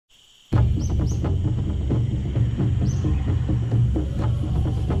Welcome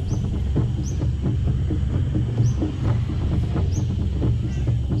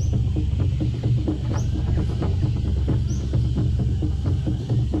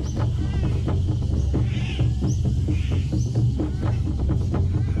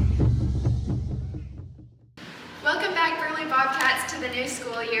back, Burley Bobcats, to the new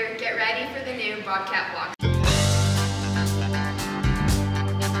school year. Get ready for the new Bobcat Walk.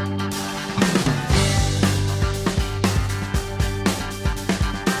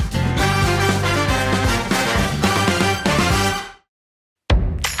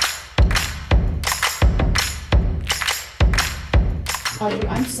 Oh, dude,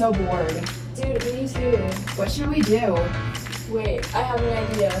 I'm so bored. Dude, me too. What should we do? Wait, I have an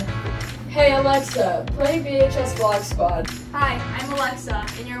idea. Hey Alexa, play VHS Vlog Squad. Hi, I'm Alexa,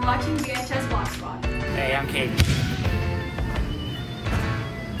 and you're watching VHS Vlog Squad. Hey, I'm Katie.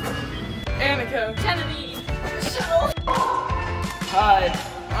 Annika. Genevieve. Hi,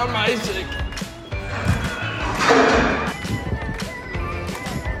 I'm Isaac.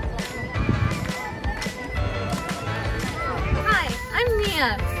 Hi, I'm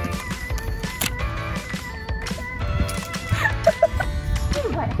Mia.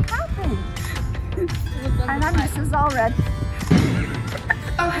 What happened? And I'm Mrs. Allred.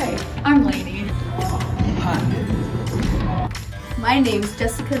 Oh, hey, I'm Lainey. Hi. My name's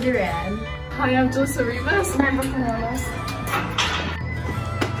Jessica Duran. Hi, I'm Joseph Rivas. I'm Brooke Morales.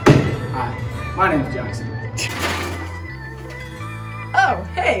 Hi, my name's Jackson. Oh,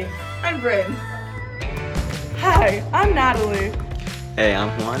 hey, I'm Bryn. Hi, I'm Natalie. Hey, I'm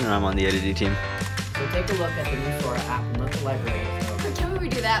Juan and I'm on the editing team. So take a look at the new Sora app and let the library know. Can we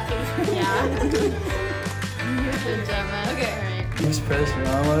redo that, please? Yeah. Good job, man. Okay, alright. Miss Paris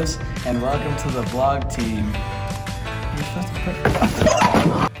Ramos, and welcome to the vlog team. You're supposed to put...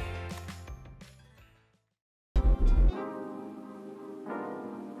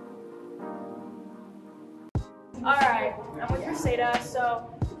 Alright, I'm with Crusader, so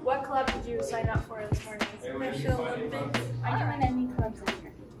what club did you sign up for this morning? Special Olympics. Are you in any clubs in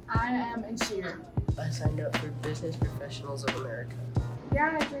here? I am in cheer. I signed up for Business Professionals of America.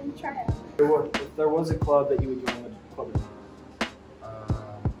 Yeah, I joined track. If there was a club that you would join, which club would it be?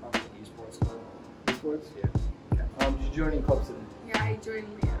 Probably esports club. Esports? Yeah. Did you join any clubs today? Yeah, I joined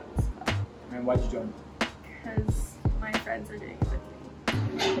Leo's And why'd you join? because my friends are doing it with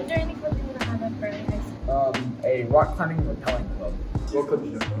me. Is there any club you want to have at Burley High School? A rock climbing and rappelling club. What club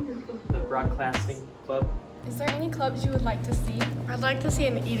did you join? The broadcasting club. Is there any clubs you would like to see? I'd like to see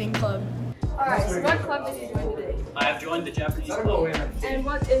an eating club. Alright, so what club did you join today? I have joined the Japanese club. And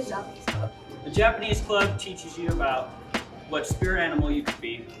what is Japanese club? The Japanese club teaches you about what spirit animal you could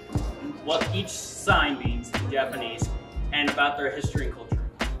be, what each sign means in Japanese, and about their history and culture.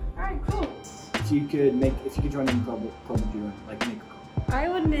 Alright, cool. If you could join any club, what club would you like make a club? I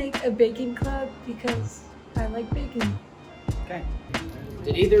would make a baking club because I like baking. Okay.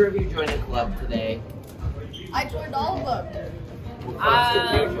 Did either of you join a club today? I joined all of them. What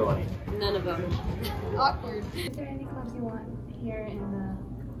clubs did you join? None of them. Awkward. Is there any clubs you want here in the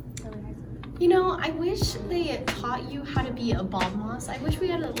Burley High School? You know, I wish they taught you how to be a Bob Moss. I wish we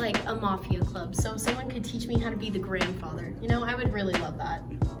had a mafia club so someone could teach me how to be the grandfather. You know, I would really love that.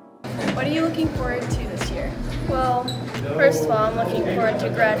 What are you looking forward to this year? Well, first of all, I'm looking forward to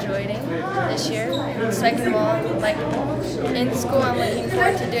graduating this year. Second of all, in school, I'm looking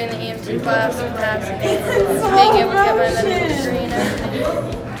forward to doing the EMT class and passing it, being able to get my medical degree and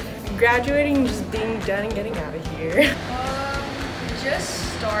everything. Graduating and just being done and getting out of here.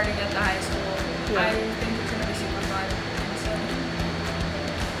 Just starting at the high school. I think it's going to be super fun. So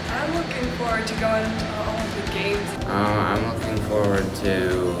I'm looking forward to going to all of the games. I'm looking forward to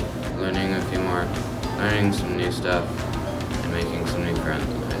learning some new stuff and making some new friends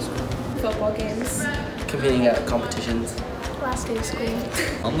in high school. Football games. Competing at competitions. Last day of school.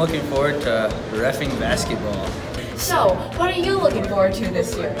 I'm looking forward to reffing basketball. So, what are you looking forward to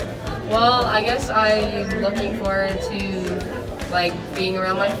this year? Well, I guess I'm looking forward to being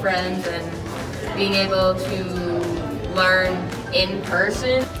around my friends and being able to learn in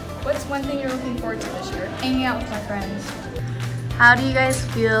person. What's one thing you're looking forward to this year? Hanging out with my friends. How do you guys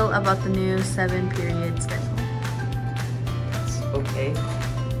feel about the new 7-period schedule? It's okay.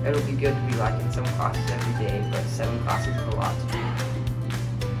 It'll be good to be in some classes every day, but 7 classes is a lot to do.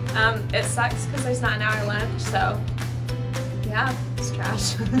 It sucks because there's not an hour lunch, so yeah, it's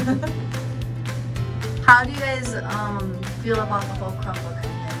trash. How do you guys feel about the whole Chromebook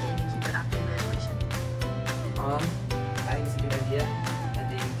idea and keep it after graduation? I think it's a good idea.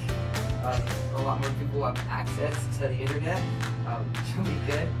 I think a lot more people have access to the internet, which will be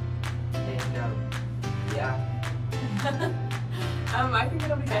good. And I think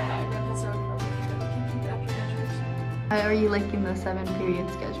it'll be good that I read this around for How are you liking the 7-period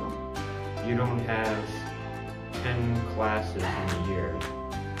schedule? You don't have 10 classes in a year.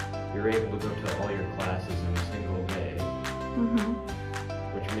 You're able to go to all your classes in a single day,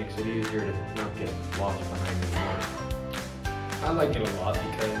 which makes it easier to not get lost behind the mark. I like it a lot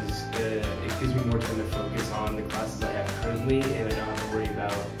because it gives me more time to focus on the classes I have currently, and I don't have to worry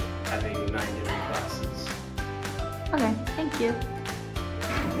about having 9 different classes. Okay, thank you.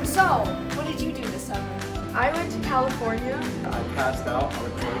 So, what did you do this summer? I went to California. I passed out on a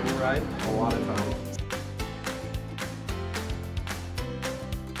carnival ride a lot of times.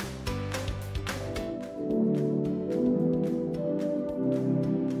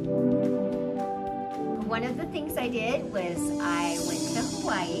 One of the things I did was I went to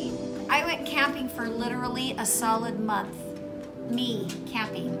Hawaii. I went camping for literally a solid month. Me,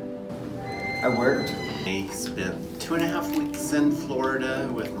 camping. I worked. I spent 2.5 weeks in Florida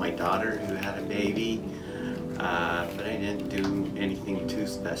with my daughter who had a baby, but I didn't do anything too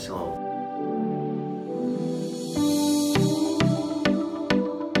special.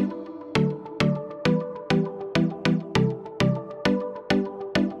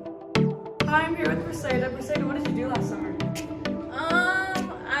 I'm here with Priscilla. Priscilla, what did you do last summer?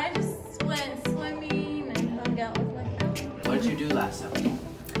 I just went swimming and hung out with my family. What did you do last summer?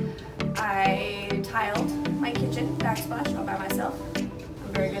 I tiled my kitchen backsplash all by myself. I'm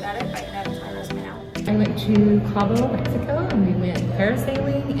very good at it. I can add it to my resume now. I went to Cabo, Mexico, and we went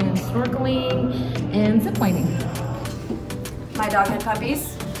parasailing and snorkeling and ziplining. My dog had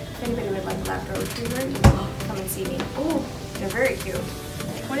puppies. If anybody would like a Labrador retriever, come and see me. Oh, they're very cute.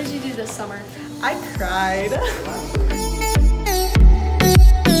 What did you do this summer? I cried.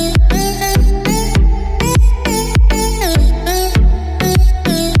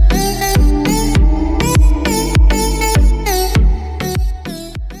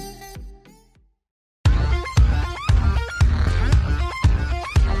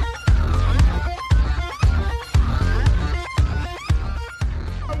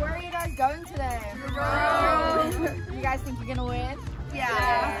 Where are you guys going today? You guys think you're gonna win?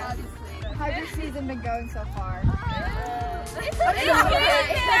 Yeah. How's your season been going so far? It's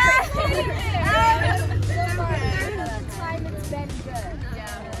Time it's been good.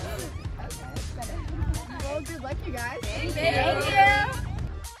 Yeah. Okay. Well, good luck, you guys. Thank you.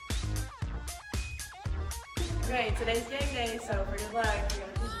 Okay, today's game day, so for good luck, you're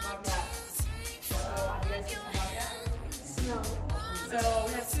gonna choose a Bobcat. So, you guys choose a Bobcat? No. So,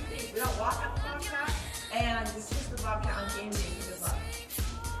 we have 2 things. We don't walk up the Bobcat, and we kiss the Bobcat on game day for good luck.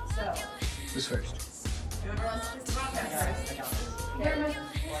 So, Who's first? whoever wants to kiss the Bobcat first. Okay. Wherever you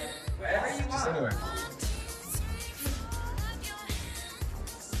want. Just anywhere.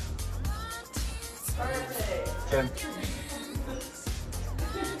 Perfect. 10.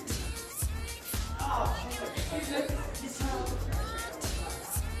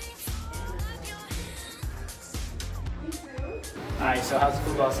 Alright, so how's the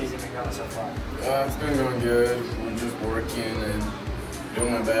football season been going so far? It's been going good. We're just working and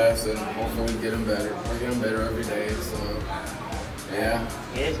doing my best, and hopefully getting better. We're getting better every day, so yeah.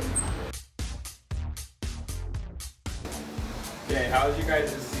 Okay, how's you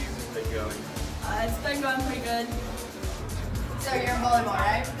guys' season been going? It's been going pretty good. So, you're in volleyball,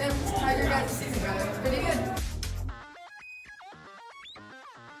 right? How's your guys' season going? It's pretty good.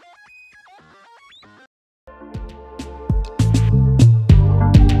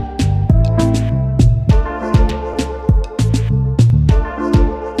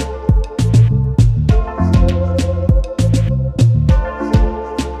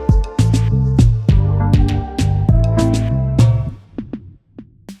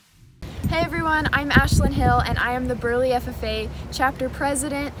 I'm Ashlyn Hill and I am the Burley FFA chapter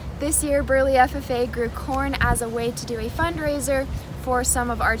president. This year Burley FFA grew corn as a way to do a fundraiser for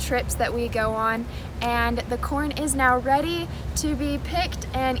some of our trips that we go on, and the corn is now ready to be picked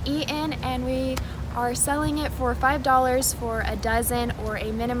and eaten, and we are selling it for $5 for a dozen, or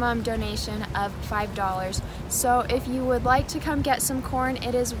a minimum donation of $5. So if you would like to come get some corn,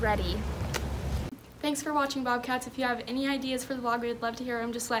 it is ready. Thanks for watching, Bobcats. If you have any ideas for the vlog, we'd love to hear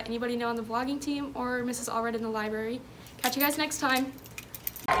them. Just let anybody know on the vlogging team or Mrs. Allred in the library. Catch you guys next time.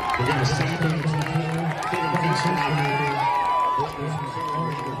 We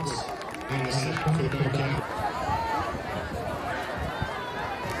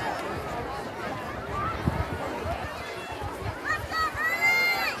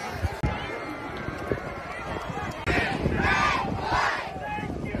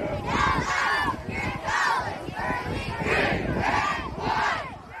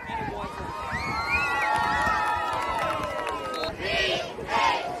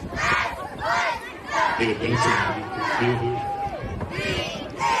Thank you.